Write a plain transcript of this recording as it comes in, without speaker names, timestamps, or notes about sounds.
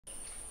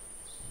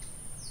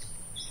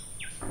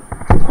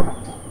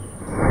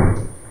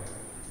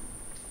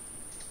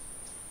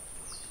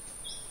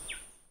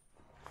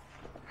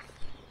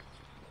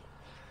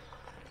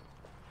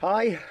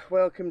Hi,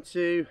 welcome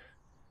to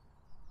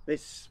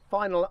this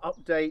final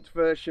update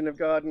version of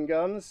Garden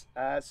Guns.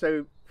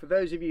 So for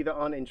those of you that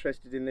aren't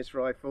interested in this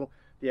rifle,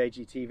 the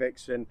AGT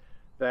Vixen,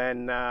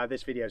 then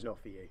this video is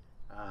not for you.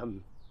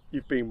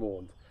 You've been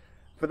warned.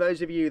 For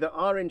those of you that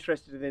are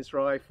interested in this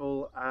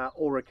rifle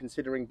or are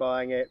considering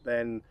buying it,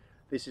 then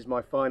this is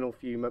my final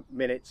few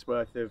minutes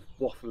worth of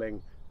waffling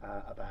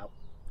about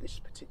this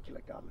particular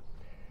gun.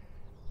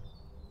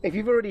 If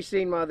you've already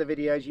seen my other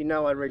videos, you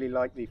know I really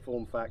like the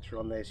form factor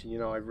on this, and you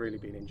know I've really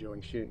been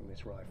enjoying shooting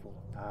this rifle.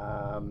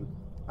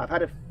 I've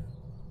had a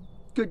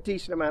good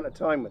decent amount of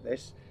time with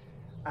this,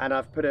 and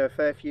I've put a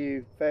fair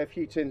few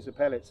tins of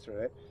pellets through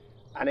it,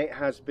 and it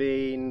has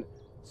been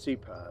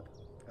superb.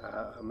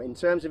 In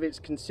terms of its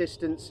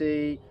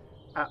consistency,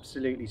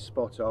 absolutely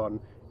spot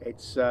on.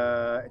 It's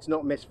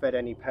not misfed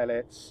any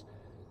pellets.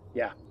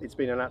 Yeah, it's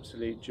been an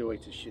absolute joy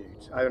to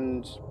shoot,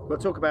 and we'll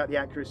talk about the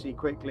accuracy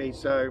quickly.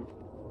 So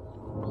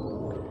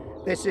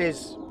this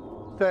is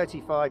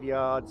 35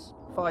 yards,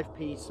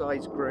 5p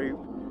size group.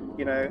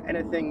 You know,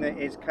 anything that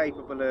is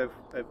capable of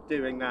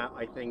doing that,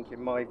 I think,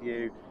 in my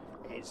view,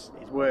 is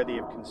worthy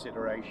of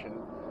consideration.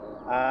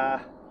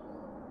 I've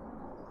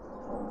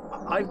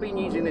been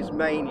using this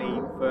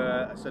mainly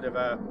for a sort of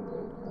an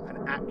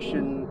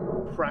action,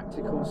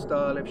 practical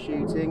style of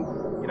shooting.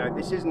 You know,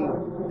 this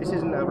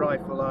isn't a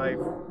rifle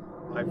I've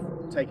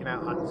taken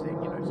out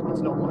hunting. You know,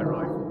 it's not my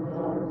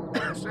rifle.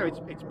 So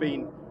it's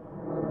been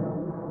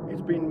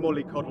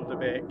mollycoddled a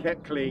bit,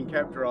 kept clean,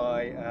 kept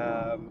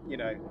dry. You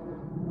know,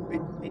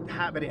 it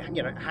has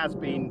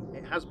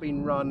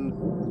been run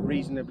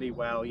reasonably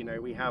well. You know,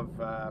 we have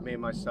me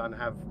and my son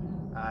have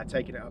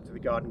taken it up to the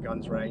Garden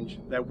Guns range.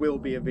 There will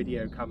be a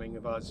video coming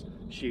of us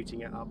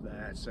shooting it up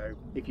there, so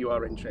if you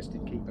are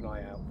interested, keep an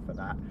eye out for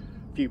that.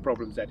 A few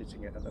problems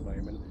editing it at the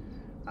moment,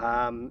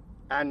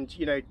 and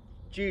you know,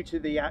 due to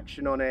the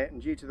action on it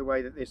and due to the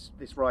way that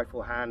this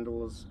rifle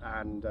handles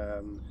and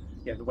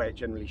you know, the way it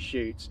generally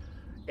shoots,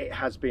 it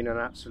has been an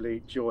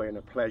absolute joy and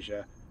a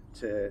pleasure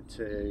to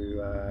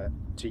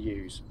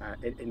use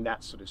in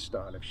that sort of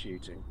style of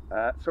shooting.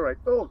 Sorry,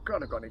 oh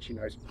god, I've got an itchy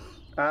nose.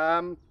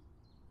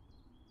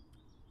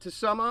 To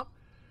sum up,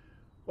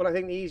 well, I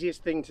think the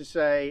easiest thing to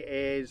say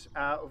is,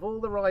 out of all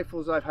the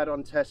rifles I've had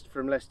on test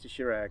from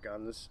Leicestershire Air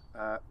Guns,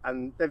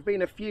 and there have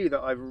been a few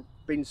that I've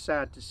been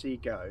sad to see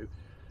go,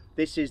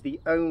 this is the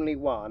only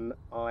one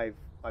I've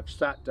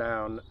sat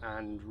down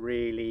and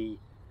really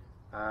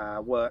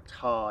worked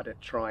hard at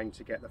trying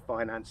to get the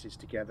finances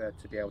together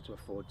to be able to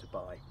afford to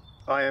buy.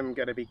 I am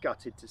going to be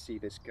gutted to see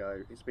this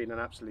go. It's been an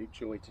absolute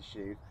joy to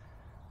shoot.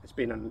 It's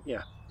been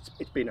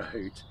it's been a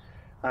hoot.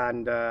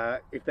 And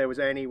if there was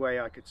any way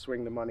I could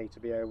swing the money to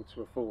be able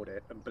to afford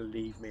it, and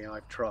believe me,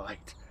 I've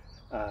tried,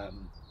 I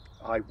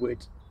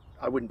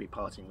wouldn't be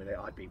parting with it.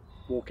 I'd be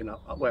walking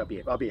up, well,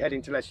 I'll be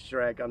heading to Leicestershire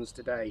Air Guns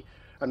today,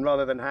 and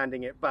rather than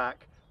handing it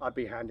back, I'd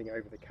be handing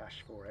over the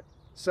cash for it.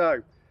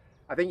 So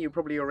I think you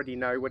probably already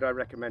know, would I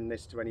recommend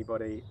this to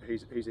anybody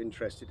who's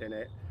interested in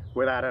it?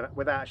 Without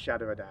a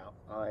shadow of a doubt,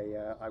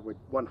 I would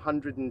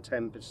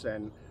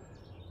 110%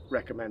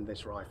 recommend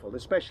this rifle,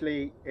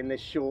 especially in this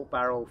short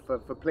barrel for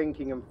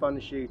plinking and fun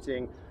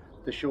shooting.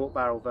 The short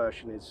barrel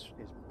version is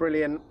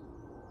brilliant.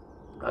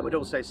 I would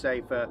also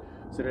say for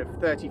sort of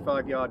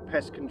 35-yard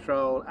pest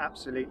control,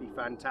 absolutely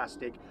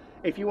fantastic.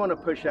 If you want to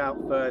push out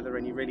further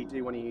and you really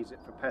do want to use it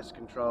for pest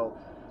control,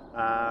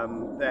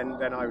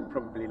 then I would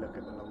probably look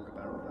at the longer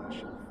barrel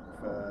version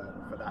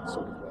for that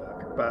sort of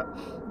work. But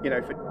you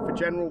know, for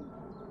general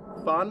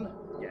fun,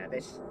 yeah,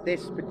 this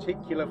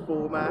particular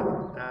format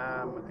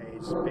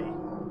has been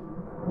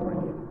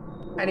brilliant.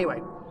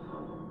 Anyway,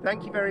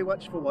 thank you very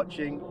much for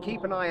watching.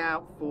 Keep an eye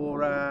out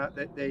for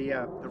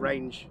the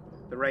range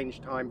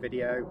time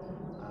video.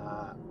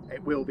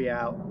 It will be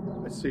out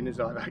as soon as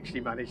I've actually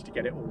managed to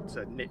get it all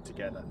to knit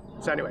together.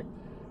 So anyway,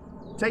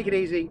 take it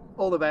easy,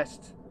 all the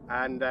best,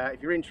 and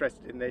if you're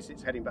interested in this,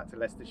 it's heading back to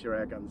Leicestershire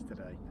Air Guns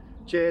today.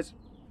 Cheers.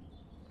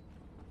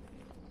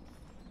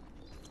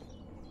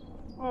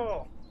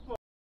 Oh.